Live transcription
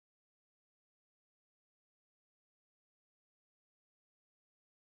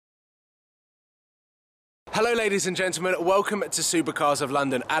Hello ladies and gentlemen, welcome to Supercars of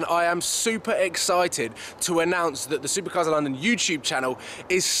London, and I am super excited to announce that the Supercars of London YouTube channel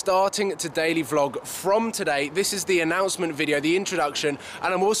is starting to daily vlog from today. This is the announcement video, the introduction,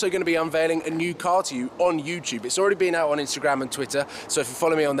 and I'm also going to be unveiling a new car to you on YouTube. It's already been out on Instagram and Twitter, so if you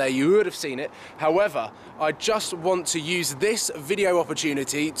follow me on there you would have seen it. However, I just want to use this video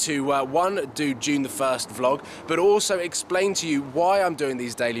opportunity to one, do June the 1st vlog, but also explain to you why I'm doing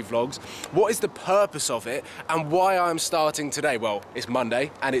these daily vlogs, what is the purpose of it, and why I'm starting today. Well, it's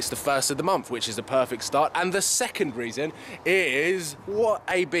Monday and it's the 1st of the month, which is a perfect start. And the second reason is, what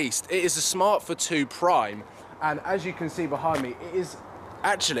a beast. It is a Smart for 2 Prime, and as you can see behind me, it is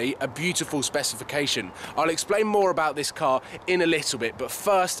actually a beautiful specification. I'll explain more about this car in a little bit, but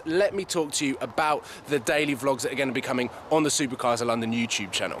first let me talk to you about the daily vlogs that are going to be coming on the Supercars of London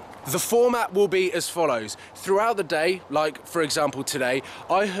YouTube channel. The format will be as follows. Throughout the day, like for example today,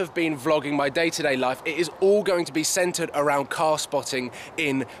 I have been vlogging my day-to-day life. It is all going to be centered around car spotting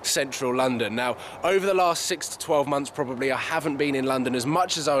in central London. Now, over the last 6 to 12 months probably, I haven't been in London as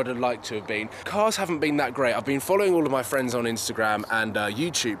much as I would have liked to have been. Cars haven't been that great. I've been following all of my friends on Instagram and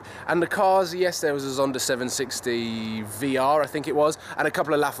YouTube, and the cars, yes, there was a Zonda 760 VR, I think it was, and a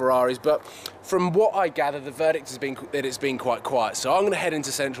couple of LaFerraris, but from what I gather, the verdict has been that it's been quite quiet. So I'm going to head into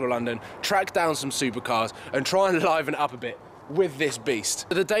central London, track down some supercars, and try and liven it up a bit with this beast.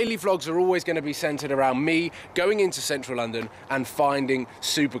 The daily vlogs are always going to be centered around me going into central London and finding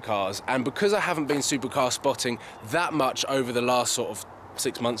supercars, and because I haven't been supercar spotting that much over the last sort of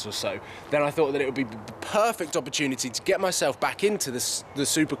 6 months or so, then I thought that it would be the perfect opportunity to get myself back into the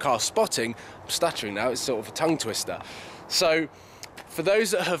supercar spotting. I'm stuttering now, it's sort of a tongue twister. So for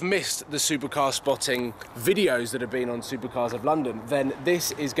those that have missed the supercar spotting videos that have been on Supercars of London, then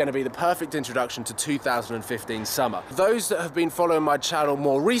this is going to be the perfect introduction to 2015 summer. Those that have been following my channel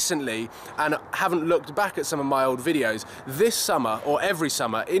more recently and haven't looked back at some of my old videos, this summer, or every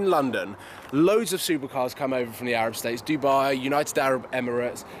summer in London, loads of supercars come over from the Arab states, Dubai, United Arab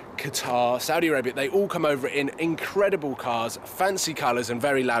Emirates, Qatar, Saudi Arabia. They all come over in incredible cars, fancy colours and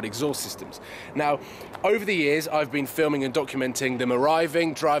very loud exhaust systems. Now, over the years I've been filming and documenting them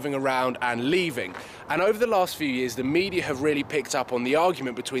arriving, driving around and leaving. And over the last few years the media have really picked up on the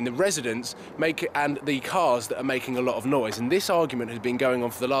argument between the residents and the cars that are making a lot of noise. And this argument has been going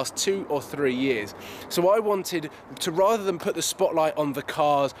on for the last 2 or 3 years. So I wanted to, rather than put the spotlight on the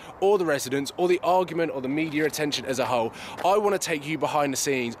cars or the residents or the argument or the media attention as a whole, I want to take you behind the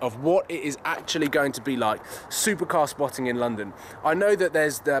scenes of what it is actually going to be like supercar spotting in London. I know that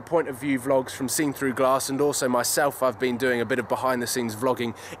there's the point of view vlogs from Seen Through Glass, and also myself, I've been doing a bit of behind the scenes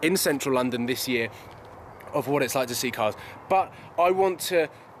vlogging in central London this year of what it's like to see cars, but I want to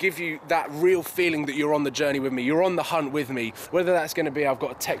give you that real feeling that you're on the journey with me, you're on the hunt with me, whether that's going to be I've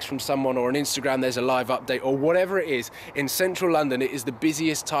got a text from someone, or on Instagram there's a live update, or whatever it is. In central London it is the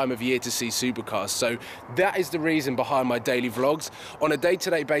busiest time of year to see supercars, so that is the reason behind my daily vlogs. On a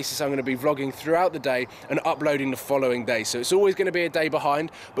day-to-day basis I'm going to be vlogging throughout the day and uploading the following day, so it's always going to be a day behind,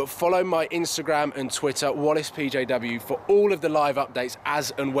 but follow my Instagram and Twitter, Wallace PJW, for all of the live updates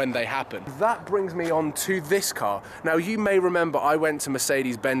as and when they happen. That brings me on to this car. Now, you may remember I went to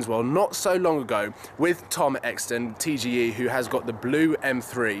Mercedes-Benz not so long ago with Tom Exton, TGE, who has got the blue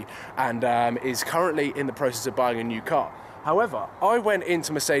M3 and is currently in the process of buying a new car. However, I went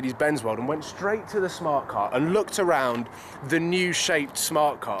into Mercedes-Benz World and went straight to the smart car and looked around the new shaped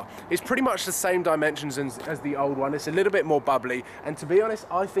smart car. It's pretty much the same dimensions as the old one. It's a little bit more bubbly, and to be honest,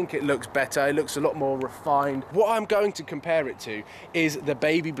 I think it looks better. It looks a lot more refined. What I'm going to compare it to is the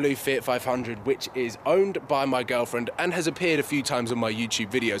baby blue Fiat 500, which is owned by my girlfriend and has appeared a few times on my YouTube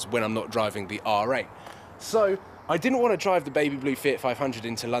videos when I'm not driving the R8. So I didn't want to drive the baby blue Fiat 500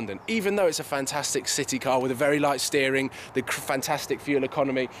 into London, even though it's a fantastic city car with a very light steering, the fantastic fuel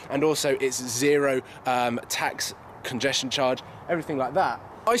economy, and also its zero tax congestion charge, everything like that.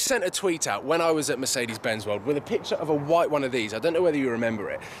 I sent a tweet out when I was at Mercedes-Benz World with a picture of a white one of these, I don't know whether you remember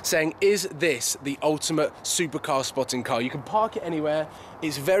it, saying, is this the ultimate supercar spotting car? You can park it anywhere,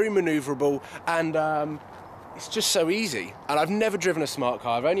 it's very manoeuvrable, and it's just so easy. And I've never driven a smart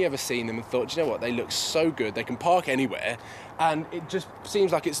car, I've only ever seen them and thought, do you know what, they look so good, they can park anywhere, and it just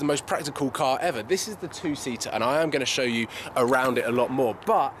seems like it's the most practical car ever. This is the 2-seater, and I am going to show you around it a lot more,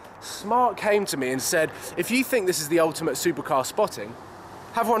 but Smart came to me and said, if you think this is the ultimate supercar spotting,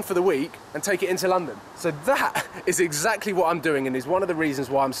 have one for the week and take it into London. So that is exactly what I'm doing, and is one of the reasons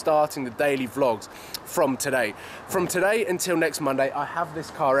why I'm starting the daily vlogs from today. From today until next Monday, I have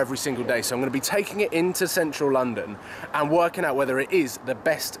this car every single day, so I'm going to be taking it into central London and working out whether it is the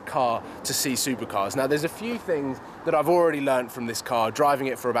best car to see supercars. Now, there's a few things that I've already learned from this car, driving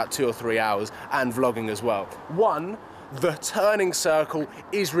it for about 2 or 3 hours and vlogging as well. One, the turning circle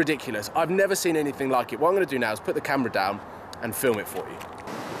is ridiculous. I've never seen anything like it. What I'm going to do now is put the camera down and film it for you.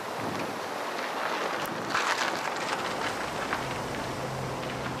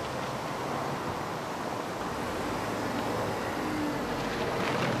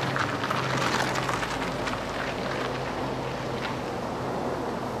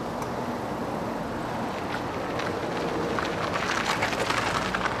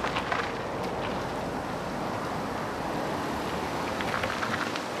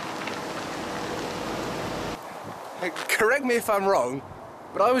 Correct me if I'm wrong,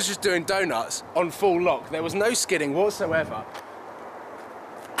 but I was just doing donuts on full lock. There was no skidding whatsoever.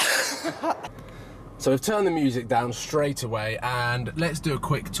 So I've turned the music down straight away, and let's do a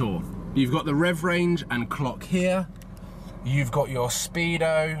quick tour. You've got the rev range and clock here. You've got your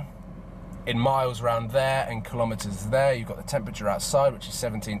speedo in miles around there and kilometers there. You've got the temperature outside, which is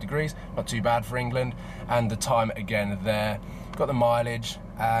 17 degrees, not too bad for England, and the time again there. You've got the mileage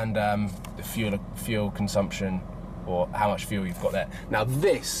and the fuel consumption, or how much fuel you've got there. Now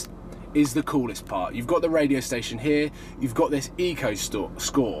this is the coolest part. You've got the radio station here, you've got this eco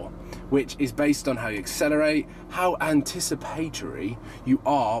score, which is based on how you accelerate, how anticipatory you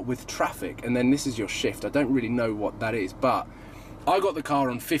are with traffic, and then this is your shift. I don't really know what that is, but I got the car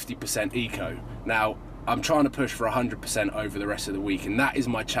on 50% eco. Now, I'm trying to push for 100% over the rest of the week, and that is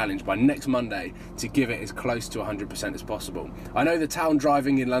my challenge by next Monday, to give it as close to 100% as possible. I know the town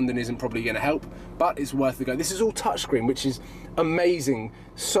driving in London isn't probably going to help, but it's worth the go. This is all touchscreen, which is amazing,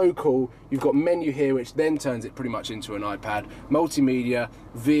 so cool. You've got menu here, which then turns it pretty much into an iPad. Multimedia,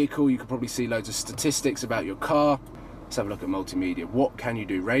 vehicle, you can probably see loads of statistics about your car. Let's have a look at multimedia. What can you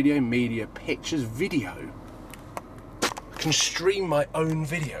do? Radio, media, pictures, video. Can stream my own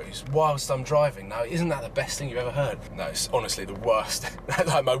videos whilst I'm driving. Now, isn't that the best thing you've ever heard? No, it's honestly the worst.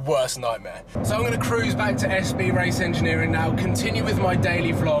 Like my worst nightmare. So I'm going to cruise back to SB Race Engineering now, continue with my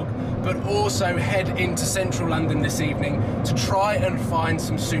daily vlog, but also head into central London this evening to try and find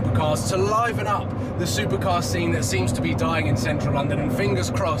some supercars to liven up the supercar scene that seems to be dying in central London, and fingers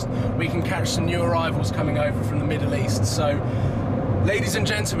crossed we can catch some new arrivals coming over from the Middle East. So, ladies and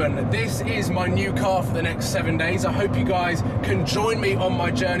gentlemen, this is my new car for the next 7 days. I hope you guys can join me on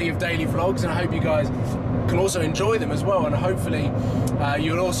my journey of daily vlogs, and I hope you guys can also enjoy them as well, and hopefully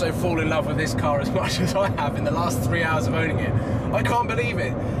you'll also fall in love with this car as much as I have in the last 3 hours of owning it. I can't believe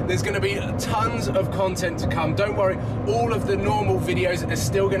it. There's going to be tons of content to come. Don't worry, all of the normal videos are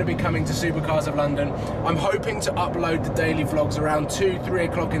still going to be coming to Supercars of London. I'm hoping to upload the daily vlogs around 2-3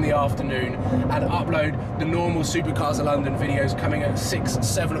 o'clock in the afternoon, and upload the normal Supercars of London videos coming at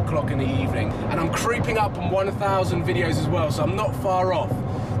 6-7 o'clock in the evening. And I'm creeping up on 1,000 videos as well, so I'm not far off.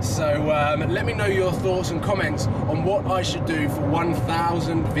 So let me know your thoughts and comments on what I should do for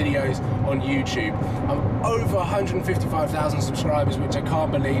 1,000 videos on YouTube. I'm over 155,000 subscribers, which I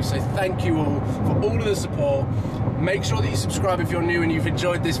can't believe, so thank you all for all of the support. Make sure that you subscribe if you're new and you've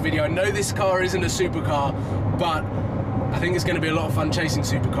enjoyed this video. I know this car isn't a supercar, but I think it's going to be a lot of fun chasing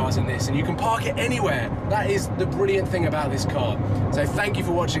supercars in this, and you can park it anywhere. That is the brilliant thing about this car. So thank you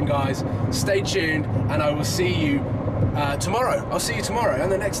for watching, guys. Stay tuned, and I will see you tomorrow. I'll see you tomorrow,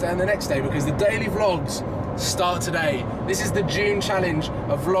 and the next day, and the next day, because the daily vlogs start today. This is the June challenge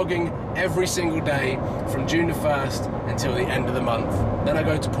of vlogging every single day from June the 1st until the end of the month. Then I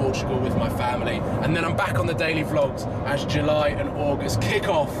go to Portugal with my family, and then I'm back on the daily vlogs as July and August kick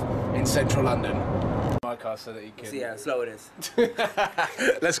off in central London. My car so that you can... See how slow it is.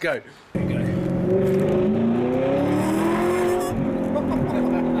 Let's go. Here we go.